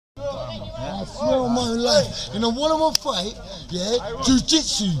I swear on my life, in a one-on-one fight, yeah,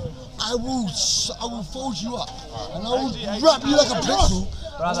 jiu-jitsu, I will fold you up, and I will wrap you like a pretzel,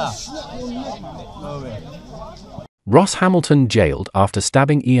 brother. Snap your neck. Ross Hamilton jailed after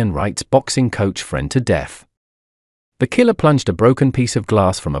stabbing Ian Wright's boxing coach friend to death. The killer plunged a broken piece of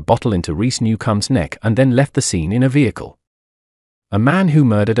glass from a bottle into Reece Newcombe's neck and then left the scene in a vehicle. A man who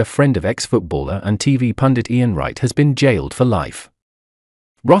murdered a friend of ex-footballer and TV pundit Ian Wright has been jailed for life.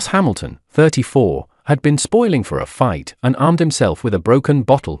 Ross Hamilton, 34, had been spoiling for a fight and armed himself with a broken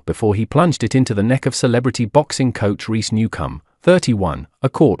bottle before he plunged it into the neck of celebrity boxing coach Reece Newcombe, 31, a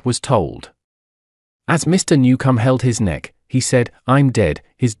court was told. As Mr. Newcombe held his neck, he said, "I'm dead,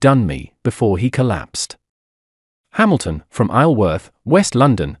 he's done me," before he collapsed. Hamilton, from Isleworth, West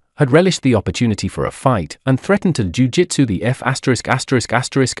London, had relished the opportunity for a fight and threatened to jiu-jitsu the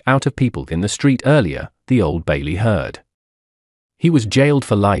out of people in the street earlier, the Old Bailey heard. He was jailed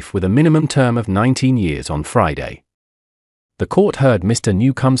for life with a minimum term of 19 years on Friday. The court heard Mr.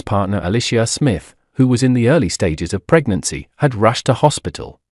 Newcombe's partner Alicia Smith, who was in the early stages of pregnancy, had rushed to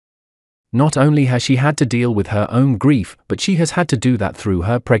hospital. Not only has she had to deal with her own grief, but she has had to do that through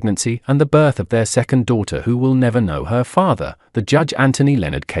her pregnancy and the birth of their second daughter who will never know her father, the judge Anthony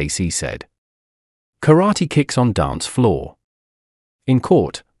Leonard KC said. Karate kicks on dance floor. In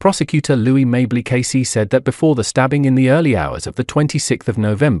court, prosecutor Louis Mabley KC said that before the stabbing in the early hours of the 26th of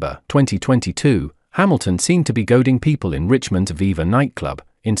November, 2022, Hamilton seemed to be goading people in Richmond's Viva nightclub,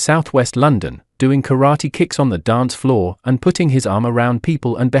 in southwest London, doing karate kicks on the dance floor and putting his arm around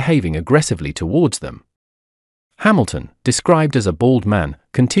people and behaving aggressively towards them. Hamilton, described as a bald man,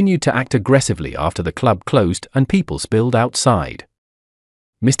 continued to act aggressively after the club closed and people spilled outside.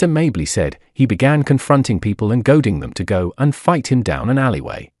 Mr. Mabley said he began confronting people and goading them to go and fight him down an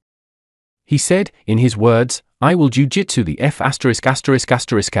alleyway. He said, in his words, "I will jiu-jitsu the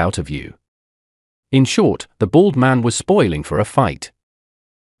out of you." In short, the bald man was spoiling for a fight.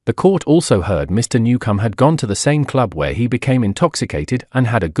 The court also heard Mr. Newcombe had gone to the same club where he became intoxicated and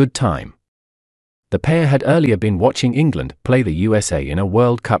had a good time. The pair had earlier been watching England play the USA in a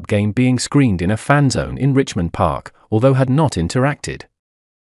World Cup game being screened in a fan zone in Richmond Park, although had not interacted.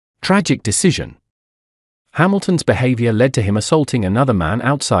 Tragic decision. Hamilton's behavior led to him assaulting another man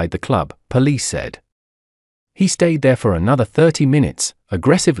outside the club, police said. He stayed there for another 30 minutes,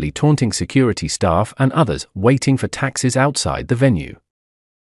 aggressively taunting security staff and others waiting for taxis outside the venue.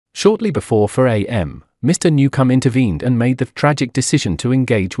 Shortly before 4 a.m., Mr. Newcombe intervened and made the tragic decision to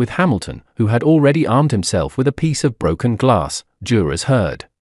engage with Hamilton, who had already armed himself with a piece of broken glass, jurors heard.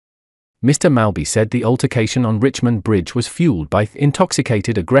 Mr. Malby said the altercation on Richmond Bridge was fueled by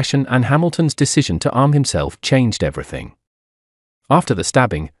intoxicated aggression and Hamilton's decision to arm himself changed everything. After the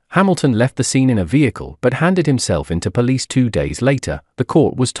stabbing, Hamilton left the scene in a vehicle but handed himself into police 2 days later, the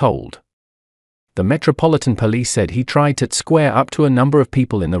court was told. The Metropolitan Police said he tried to square up to a number of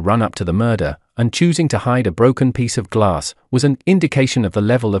people in the run-up to the murder, and choosing to hide a broken piece of glass was an indication of the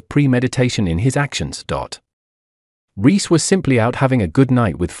level of premeditation in his actions. Reece was simply out having a good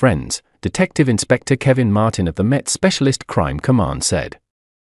night with friends, Detective Inspector Kevin Martin of the Met Specialist Crime Command said.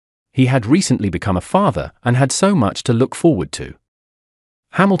 He had recently become a father and had so much to look forward to.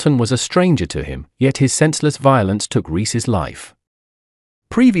 Hamilton was a stranger to him, yet his senseless violence took Reece's life.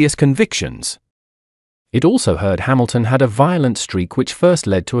 Previous convictions. It also heard Hamilton had a violent streak which first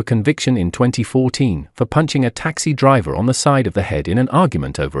led to a conviction in 2014 for punching a taxi driver on the side of the head in an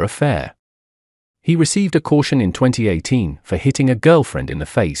argument over a fare. He received a caution in 2018 for hitting a girlfriend in the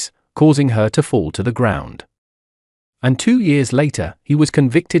face, causing her to fall to the ground. And 2 years later, he was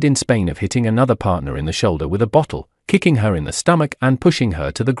convicted in Spain of hitting another partner in the shoulder with a bottle, kicking her in the stomach and pushing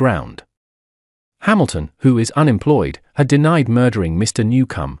her to the ground. Hamilton, who is unemployed, had denied murdering Mr.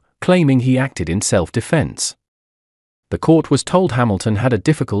 Newcombe, claiming he acted in self-defense. The court was told Hamilton had a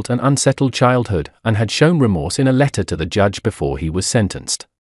difficult and unsettled childhood and had shown remorse in a letter to the judge before he was sentenced.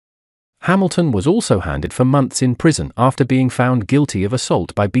 Hamilton was also handed for months in prison after being found guilty of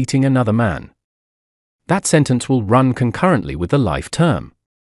assault by beating another man. That sentence will run concurrently with the life term.